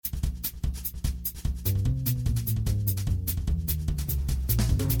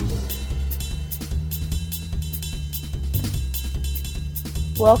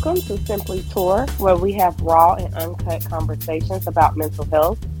Welcome to Simply Tour, where we have raw and uncut conversations about mental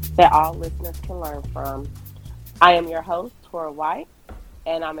health that all listeners can learn from. I am your host, Tora White,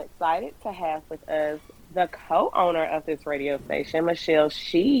 and I'm excited to have with us the co-owner of this radio station, Michele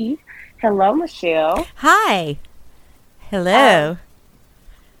Scheve. Hello, Michele. Hi. Hello.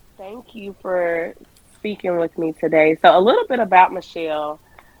 Thank you for speaking with me today. So, a little bit about Michele.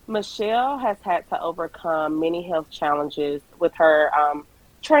 Michele has had to overcome many health challenges with her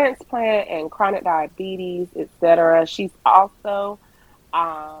transplant and chronic diabetes, etc. She's also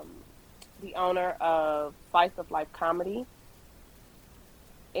um, the owner of Slice of Life Comedy,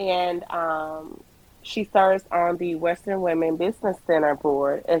 and she serves on the Western Women Business Center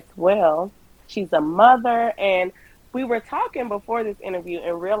board as well. She's a mother, and we were talking before this interview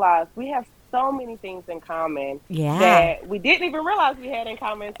and realized we have so many things in common Yeah. that we didn't even realize we had in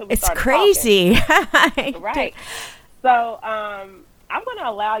common until we It's started talking. crazy. Right. So I'm going to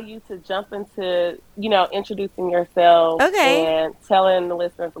allow you to jump into, introducing yourself Okay. and telling the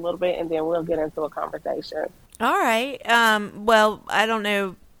listeners a little bit, and then we'll get into a conversation. All right. Well, I don't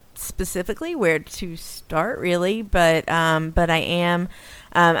know specifically where to start, really, but I am.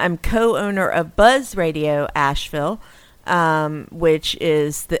 I'm co-owner of Buzz Radio Asheville, which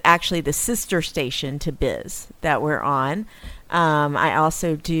is actually the sister station to Biz that we're on. I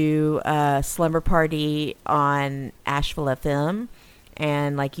also do a slumber party on Asheville FM,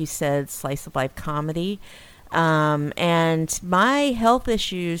 and like you said, Slice of Life Comedy. And my health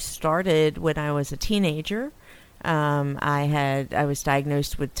issues started when I was a teenager. I was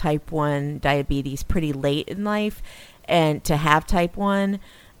diagnosed with type 1 diabetes pretty late in life, and to have type 1,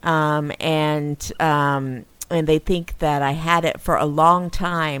 and they think that I had it for a long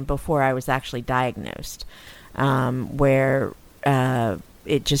time before I was actually diagnosed, where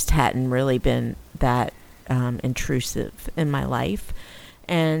it just hadn't really been that intrusive in my life,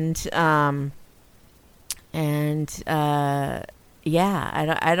 and yeah,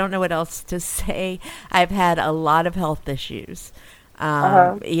 I don't know what else to say. I've had a lot of health issues.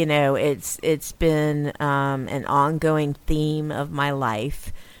 It's been an ongoing theme of my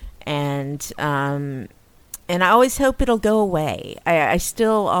life, and I always hope it'll go away. I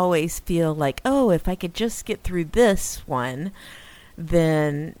still always feel like, oh, if I could just get through this one,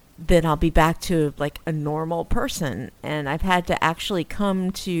 then I'll be back to like a normal person. And I've had to actually come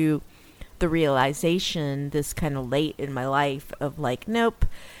to the realization this kind of late in my life of like, nope,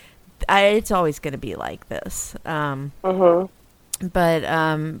 it's always going to be like this. But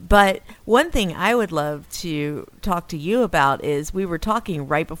one thing I would love to talk to you about is we were talking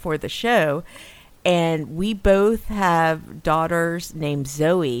right before the show, and we both have daughters named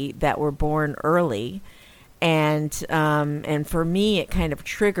Zoe that were born early. And for me, it kind of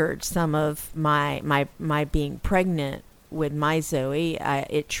triggered some of my being pregnant with my Zoe.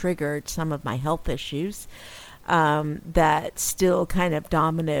 It triggered some of my health issues that still kind of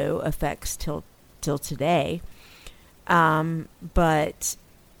domino effects till today. But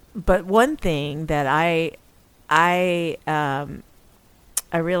one thing that I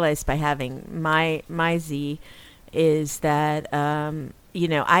realized by having my Z is that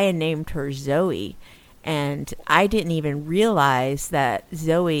I had named her Zoe. And I didn't even realize that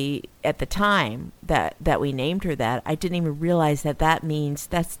Zoe, at the time that we named her that, I didn't even realize that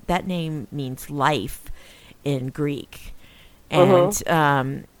name means life in Greek. And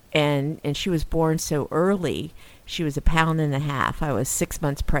and she was born so early. She was 1.5 pounds. I was 6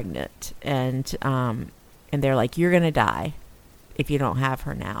 months pregnant, and they're like, you're gonna die if you don't have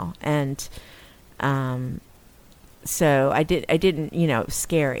her now. And so I didn't, it was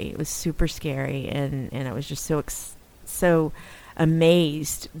scary. It was super scary. And I was just so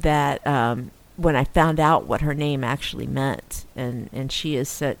amazed that, when I found out what her name actually meant, and she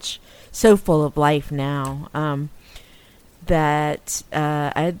is so full of life now, that,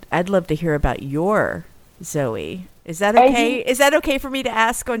 I'd love to hear about your Zoe. Is that okay? Is that okay for me to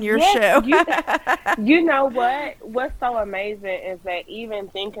ask on your show? You know what? What's so amazing is that even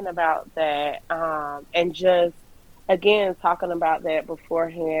thinking about that, and just, again, talking about that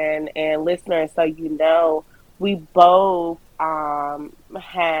beforehand, and listeners, so we both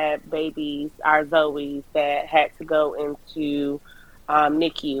had babies, our Zoes, that had to go into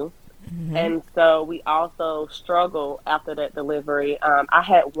NICU. Mm-hmm. And so we also struggled after that delivery. I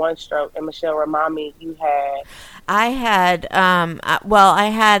had one stroke, and Michele, remind me, you had... I had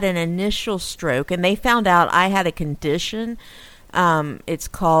an initial stroke, and they found out I had a condition. It's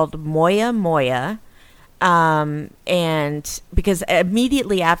called moya. And because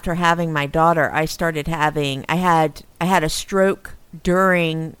immediately after having my daughter, I had a stroke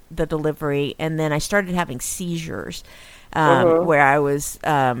during the delivery, and then I started having seizures. Mhm. where I was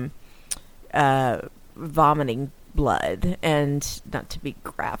vomiting blood, and not to be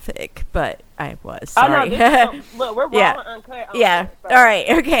graphic, but I was Oh no, sorry. this is look. We're Yeah. raw and uncut on Yeah. here, All so. right.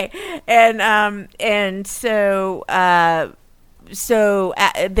 Okay. And so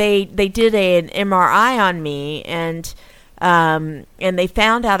they did an MRI on me, and they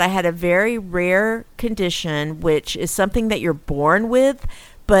found out I had a very rare condition, which is something that you're born with,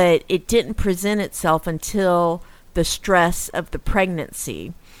 but it didn't present itself until the stress of the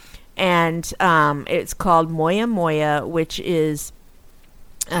pregnancy. And it's called moya moya, which is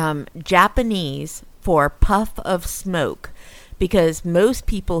Japanese for puff of smoke, because most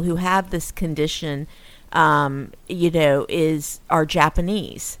people who have this condition, are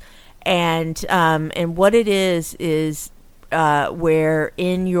Japanese, and what it is where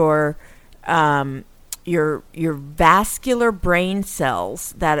in your vascular brain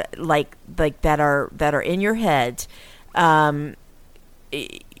cells that that are in your head, um,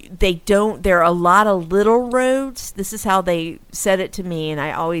 they don't there are a lot of little roads. This is how they said it to me, and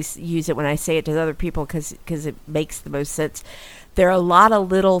I always use it when I say it to other people because it makes the most sense. There are a lot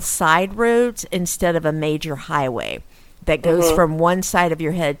of little side roads instead of a major highway that goes Mhm. from one side of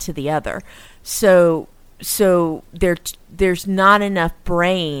your head to the other. So there's not enough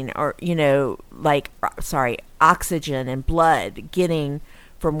brain, or oxygen and blood getting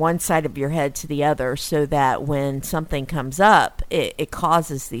from one side of your head to the other, so that when something comes up, it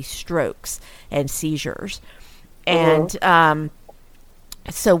causes these strokes and seizures. Mhm. And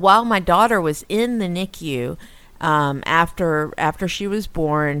so while my daughter was in the NICU, after she was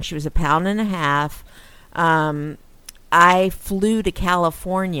born, she was a pound and a half. Um, I flew to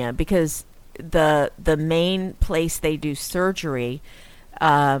California because the main place they do surgery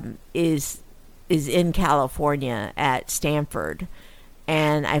is in California at Stanford,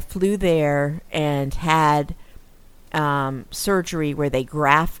 and I flew there and had surgery where they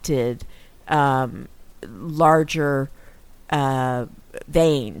grafted larger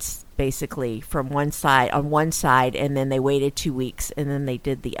veins, basically, from one side, and then they waited 2 weeks, and then they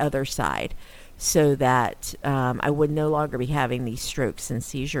did the other side, so that I would no longer be having these strokes and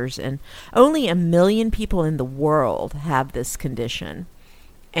seizures. And only 1 million people in the world have this condition.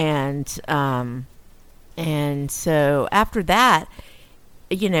 And so after that,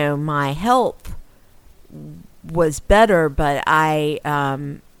 my health was better, but I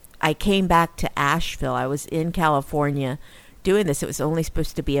came back to Asheville. I was in California doing this. It was only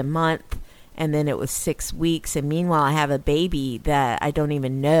supposed to be a month, and then it was 6 weeks. And meanwhile, I have a baby that I don't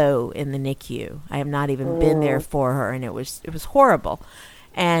even know in the NICU. I have not even been there Mm. for her, and it was horrible.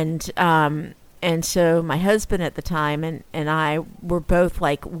 And so my husband at the time and I were both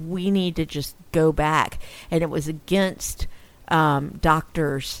like, we need to just go back. And it was against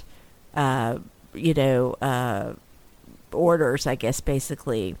doctors, uh, you know, uh, orders, I guess,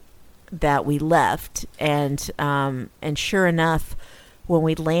 basically, that we left. And sure enough,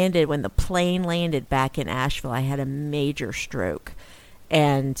 when the plane landed back in Asheville, I had a major stroke,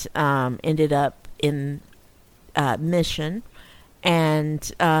 and ended up in Mission.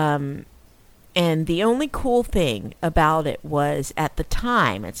 And um, and the only cool thing about it was, at the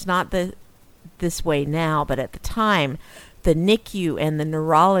time, it's not this way now, but at the time, the NICU and the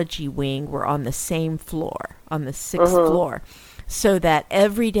neurology wing were on the same floor, on the sixth Mhm. floor. So that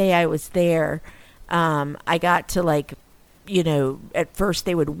every day I was there, I got to, at first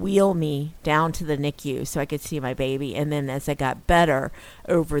they would wheel me down to the NICU so I could see my baby. And then as I got better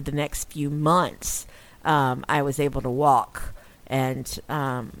over the next few months, I was able to walk and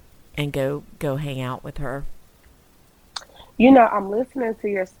go hang out with her. I'm listening to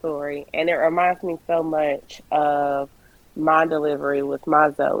your story, and it reminds me so much of my delivery with my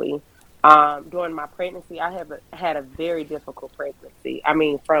Zoe. During my pregnancy, I have had a very difficult pregnancy. I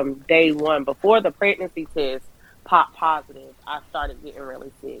mean, from day one, before the pregnancy test popped positive, I started getting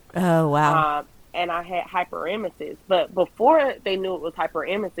really sick. Oh, wow. And I had hyperemesis. But before they knew it was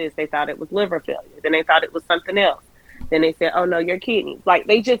hyperemesis, they thought it was liver failure. Then they thought it was something else. Then they said, "Oh no, your kidneys." Like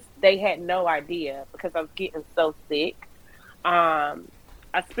they had no idea because I was getting so sick. Um,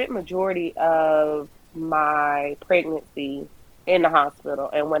 I spent majority of my pregnancy in the hospital,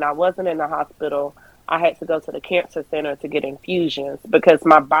 and when I wasn't in the hospital, I had to go to the cancer center to get infusions because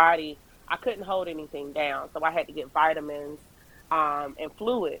my body, I couldn't hold anything down, so I had to get vitamins and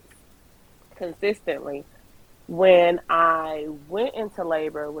fluids consistently. When I went into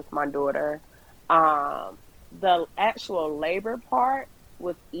labor with my daughter, the actual labor part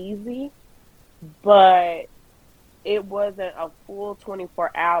was easy, but it wasn't a full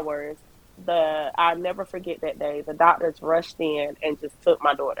 24 hours. I'll never forget that day. The doctors rushed in and just took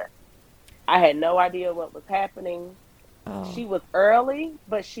my daughter. I had no idea what was happening. Oh. She was early,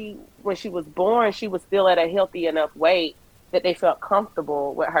 but when she was born, she was still at a healthy enough weight that they felt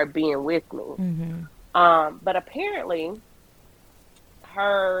comfortable with her being with me. Mm-hmm. But apparently,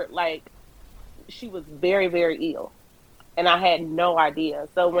 her like she was very very ill, and I had no idea.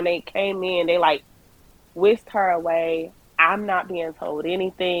 So when they came in, they like whisked her away. I'm not being told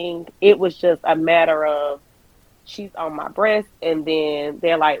anything. It was just a matter of she's on my breast, and then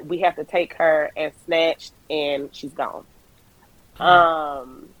they're like, we have to take her and snatched, and she's gone. Oh.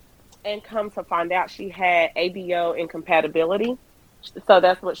 Um, and come to find out, she had ABO incompatibility. So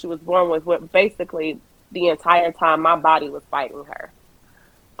that's what she was born with. What basically the entire time my body was fighting her.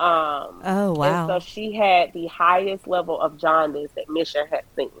 Oh, And so wow. she had the highest level of jaundice that Misha had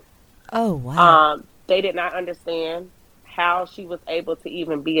seen. Oh, wow. They did not understand how she was able to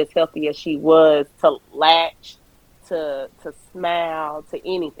even be as healthy as she was, to latch, to smile, to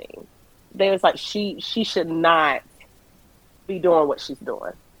anything. They was like, she should not be doing what she's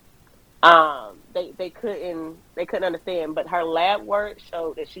doing. They couldn't understand, but her lab work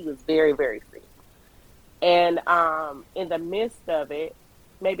showed that she was very very sick. And in the midst of it,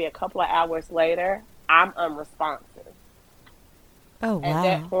 maybe a couple of hours later, I'm unresponsive. Oh, At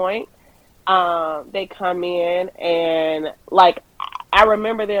that wow. point, they come in, and like I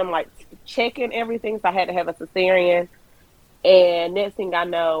remember them like checking everything. So I had to have a cesarean, and next thing I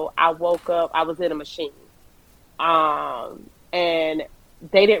know, I woke up. I was in a machine, and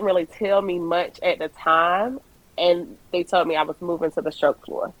they didn't really tell me much at the time, and they told me I was moving to the stroke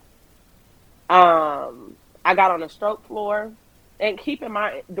floor. I got on the stroke floor, and keep in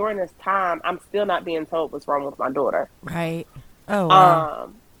mind during this time, I'm still not being told what's wrong with my daughter. Right. Oh, wow.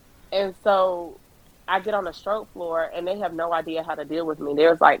 Um, and so I get on the stroke floor, and they have no idea how to deal with me.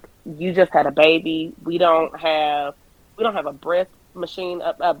 There's like, you just had a baby. We don't have a breast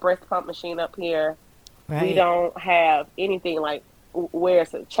pump machine up here. We Right. don't have anything like where's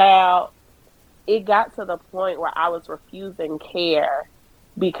the child. It got to the point where I was refusing care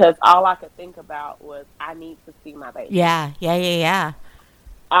because all I could think about was I need to see my baby. Yeah. Yeah. Yeah.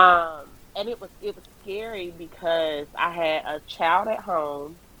 Yeah. And it was scary because I had a child at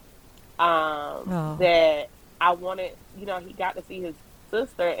home, Oh. that I wanted. He got to see his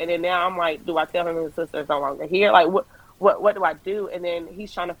sister, and then now I'm like, do I tell him his sister is no longer here? Like, what do I do? And then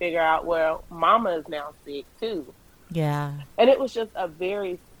he's trying to figure out, well, Mama is now sick too, Yeah. and it was just a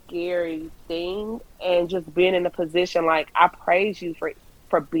very scary thing, and just being in a position like I praise you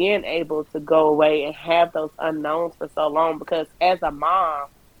for being able to go away and have those unknowns for so long, because as a mom,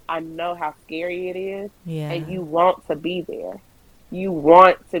 I know how scary it is, and Yeah. you want to be there. You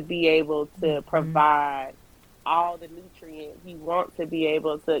want to be able to Mm. provide all the nutrients. You want to be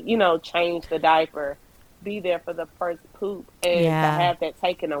able to, change the diaper, be there for the first poop, and to Yeah. have that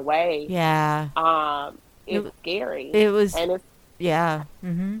taken away, Yeah. it's It, scary. it was, And it's yeah.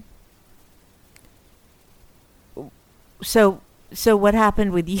 Mm-hmm. So, so what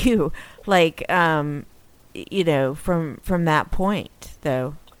happened with you? Like, from that point,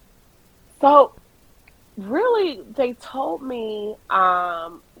 though. so really, they told me,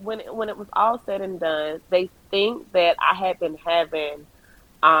 when it was all said and done, they think that I had been having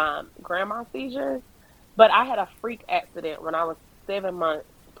grandma seizures, but I had a freak accident when I was 7 months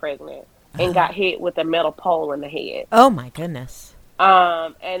pregnant and got hit with a metal pole in the head. Oh my goodness.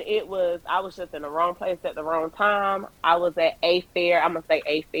 And I was just in the wrong place at the wrong time. I was at a fair. I'm gonna say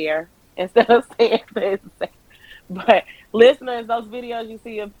a fair instead of saying this. But listeners, those videos you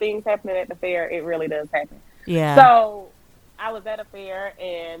see of things happening at the fair, it really does happen. Yeah. So I was at a fair,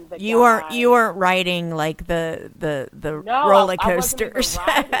 and the You guy, weren't riding like the no, roller I wasn't even coasters.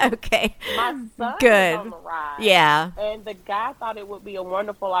 riding. Okay. My son was on Good. the ride, Yeah. and the guy thought it would be a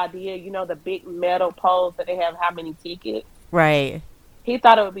wonderful idea. The big metal poles that they have how many tickets. Right. He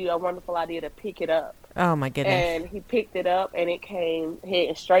thought it would be a wonderful idea to pick it up. Oh my goodness. And he picked it up, and it came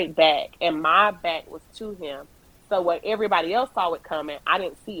hitting straight back, and my back was to him. So what everybody else saw it coming, I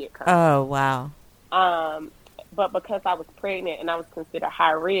didn't see it coming. Oh wow. Um, but because I was pregnant and I was considered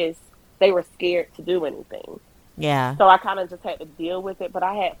high risk, they were scared to do anything. Yeah. So I kind of just had to deal with it. But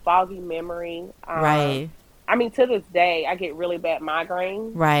I had foggy memory. Right. I mean, to this day, I get really bad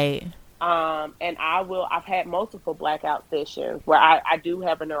migraines. Right. And I've had multiple blackout sessions where I do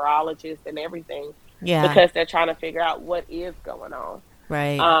have a neurologist and everything, Yeah. because they're trying to figure out what is going on.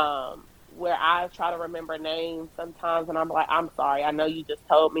 Right. Where I try to remember names sometimes, and I'm like, I'm sorry, I know you just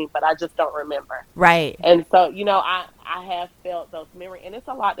told me, but I just don't remember. Right. And so, I have felt those memories, and it's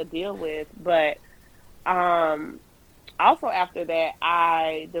a lot to deal with. But um, also after that,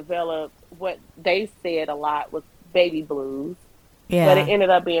 I developed what they said a lot was baby blues, but it Yeah. ended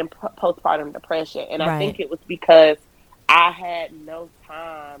up being postpartum depression. And I think Right. it was because I had no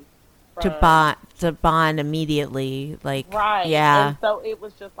time To from bond immediately, like, right. And yeah, so it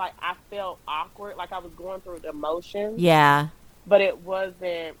was just like I felt awkward, like I was going through the emotions, yeah, but it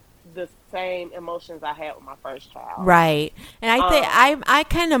wasn't the same emotions I had with my first child. right. And I think Um, I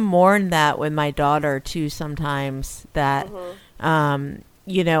kind of mourn that with my daughter too sometimes, that mhm,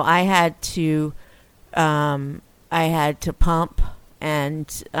 I had to pump,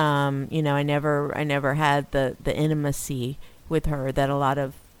 and I never had the intimacy with her that a lot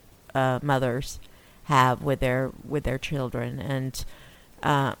of mothers have with their children.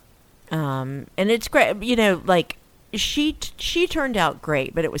 Uh, and it's great, like she turned out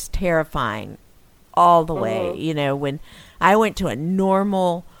great, but it was terrifying all the way. mhm, When I went to a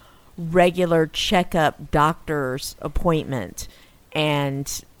normal, regular checkup doctor's appointment,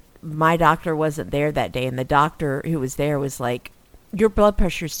 and my doctor wasn't there that day, and the doctor who was there was like, "Your blood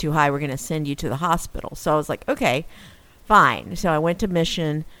pressure's too high. We're going to send you to the hospital." So I was like, "Okay, fine." So I went to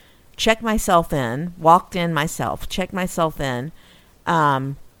Mission, checked myself in, walked in myself, checked myself in.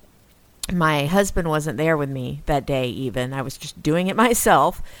 Um, my husband wasn't there with me that day even. I was just doing it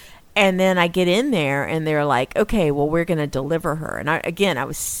myself. And then I get in there and they're like, "Okay, well, we're going to deliver her." And I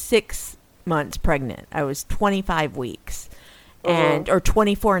was 6 months pregnant. I was 25 weeks mhm, or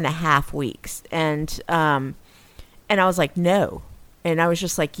 24 and a half weeks. And I was like, "No." And I was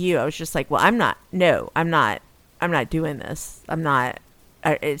just like you. I was just like, "Well, I'm not doing this.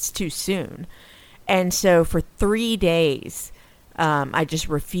 It's too soon." And so for 3 days, I just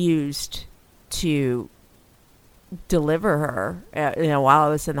refused to deliver her, while I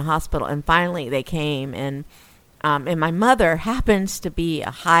was in the hospital. And finally they came, and my mother happens to be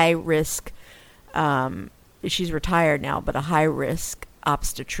a high risk, she's retired now, but a high risk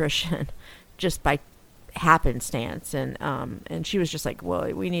obstetrician just by happenstance. And she was just like,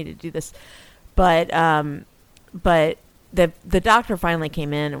 "Well, we need to do this." But the doctor finally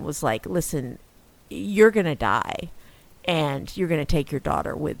came in and was like, "Listen, you're going to die, and you're going to take your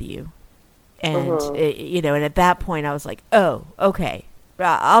daughter with you." And mhm. and at that point I was like, "Oh, okay,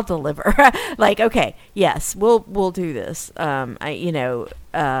 I'll deliver." Like, okay, yes, we'll do this. I you know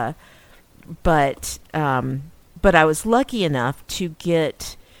But I was lucky enough to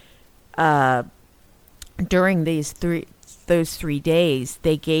get, uh during those 3 days,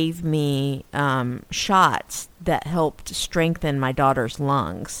 they gave me shots that helped strengthen my daughter's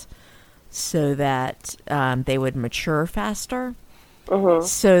lungs so that they would mature faster, Mhm.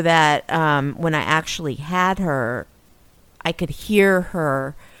 so that when I actually had her, I could hear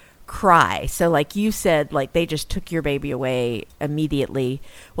her cry. So, like you said, like they just took your baby away immediately.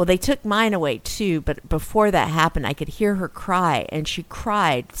 Well, they took mine away too, but before that happened, I could hear her cry, and she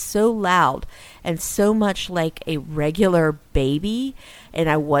cried so loud and so much like a regular baby, and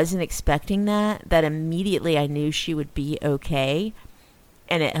I wasn't expecting that immediately I knew she would be okay,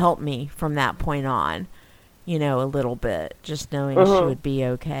 and it helped me from that point on, a little bit, just knowing she Mhm. would be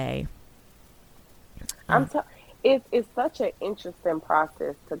okay. I'm Uh, t- it's such an interesting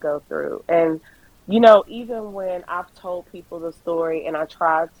process to go through. And even when I've told people the story and I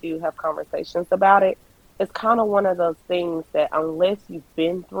try to have conversations about it, it's kind of one of those things that unless you've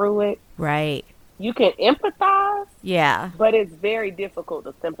been through it, right. you can empathize, Yeah. but it's very difficult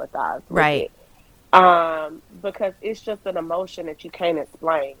to sympathize with Right. it. Because it's just an emotion that you can't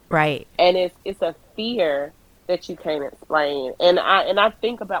explain. Right. And it's a fear that you can't explain. And I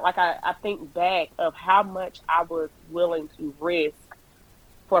think about, like, I think back of how much I was willing to risk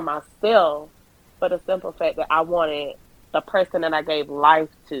for myself for the simple fact that I wanted the person that I gave life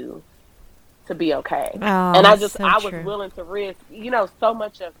to be okay. And Oh, I just so I was true. willing to risk, so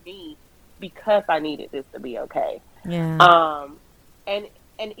much of me because I needed this to be okay. Yeah. Um and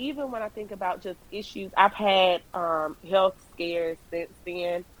and even when I think about just issues, I've had health scares since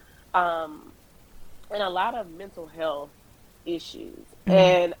then. Um and a lot of mental health issues. Mm.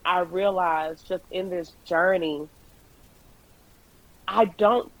 And I realized just in this journey, I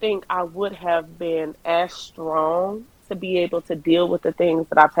don't think I would have been as strong to be able to deal with the things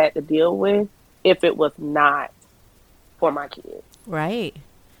that I've had to deal with if it was not for my kids. Right.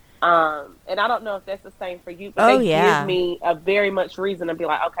 And I don't know if that's the same for you, but Oh, they give yeah. me a very much reason to be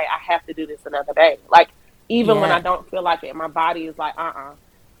like, okay, I have to do this another day. Like, even when I Yeah. don't feel like it, my body is like,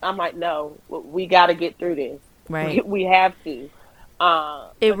 I'm like, no, we got to get through this. We, Right. we have to,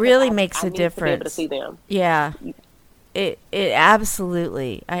 It because really I makes a need to be able to difference. see them. Yeah. It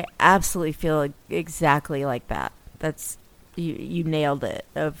absolutely. I absolutely feel exactly like that. That's you nailed it,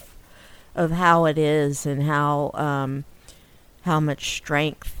 of how it is, and how much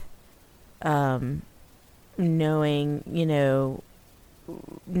strength, um knowing,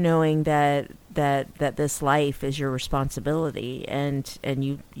 knowing that this life is your responsibility, and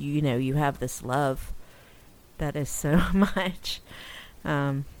you have this love that is so much.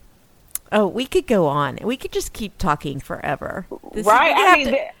 Oh, we could go on. We could just keep talking forever.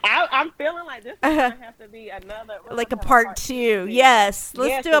 I'm feeling like this is going to have to be another... Like a part two. Yes.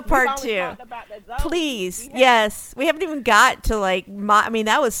 Let's do a part two. Please. Yes. We haven't even got to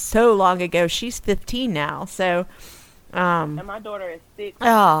that was so long ago. She's 15 now. So... and my daughter is 6.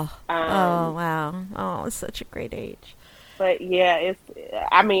 Oh, wow. Oh, it's such a great age. But yeah,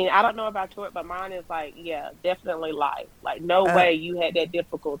 I don't know about yours, but mine is definitely life. Like, no way you had that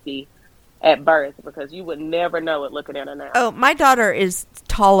difficulty at birth, because you would never know it looking at her now. Oh, my daughter is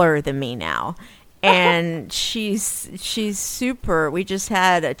taller than me now, and she's super. We just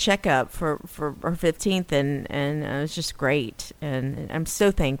had a checkup for her 15th, and it was just great, and I'm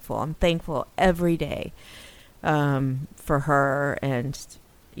so thankful. I'm thankful every day for her, and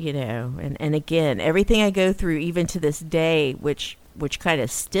and again, everything I go through, even to this day, which kind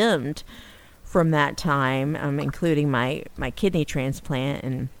of stemmed from that time, including my kidney transplant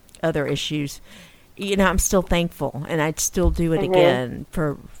and other issues, I'm still thankful, and I'd still do it again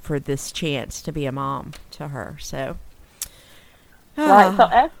for this chance to be a mom to her. So, right. So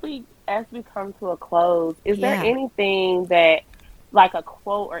as we come to a close, is there anything that, like a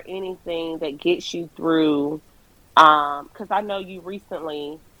quote or anything that gets you through? Because I know you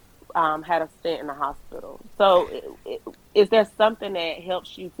recently had a stint in the hospital. So, is there something that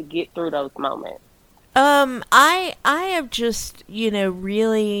helps you to get through those moments? I have just,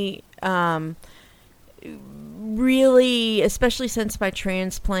 really, really, especially since my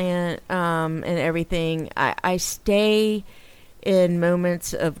transplant, and everything, I stay in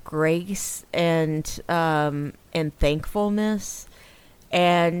moments of grace and thankfulness.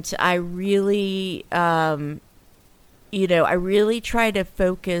 And I really, I really try to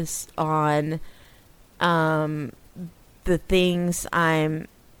focus on, the things I'm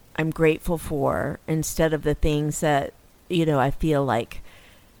grateful for, instead of the things that, I feel like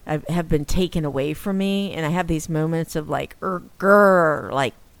have been taken away from me. And I have these moments of the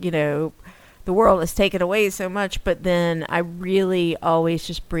world has taken away so much, but then I really always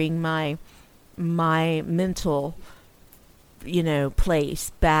just bring my mental,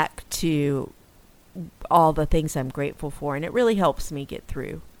 place back to all the things I'm grateful for. And it really helps me get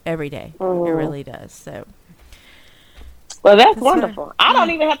through every day. Mm-hmm. It really does. So. Well, that's wonderful. I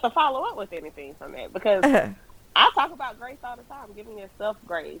don't even have to follow up with anything from that, because I talk about grace all the time, giving yourself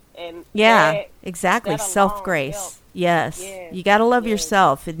grace. And exactly. Self-grace. Yes. You got to love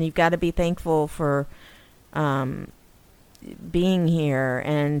yourself, and you've got to be thankful for being here,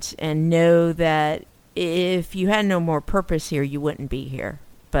 and know that if you had no more purpose here, you wouldn't be here.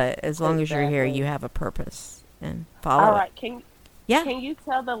 But as long as you're here, you have a purpose, and follow it. All right. Can you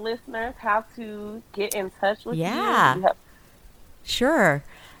tell the listeners how to get in touch with you? Sure.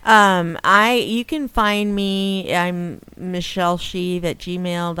 You can find me. I'm Michele Scheve at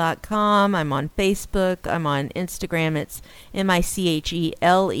gmail.com. I'm on Facebook. I'm on Instagram. It's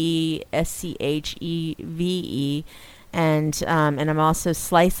MICHELESCHEVE. And I'm also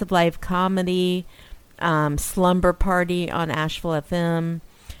Slice of Life Comedy, Slumber Party on Asheville FM,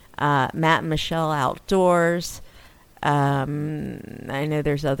 Matt and Michelle Outdoors. I know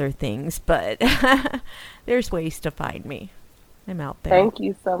there's other things, but there's ways to find me. I'm out there. Thank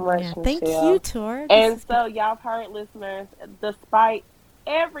you so much, Michele. Thank you, Tor. And so, y'all heard, listeners, despite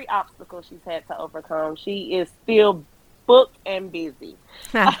every obstacle she's had to overcome, she is still booked and busy.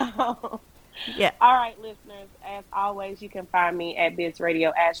 All right, listeners, as always, you can find me at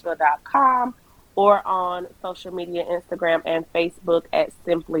bizradioasheville.com or on social media, Instagram and Facebook at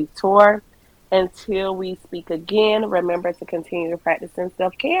Simply Tor. Until we speak again, remember to continue to practice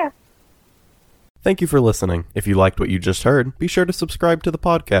self-care. Thank you for listening. If you liked what you just heard, be sure to subscribe to the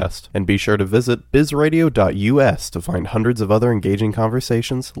podcast, and be sure to visit bizradio.us to find hundreds of other engaging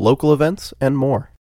conversations, local events, and more.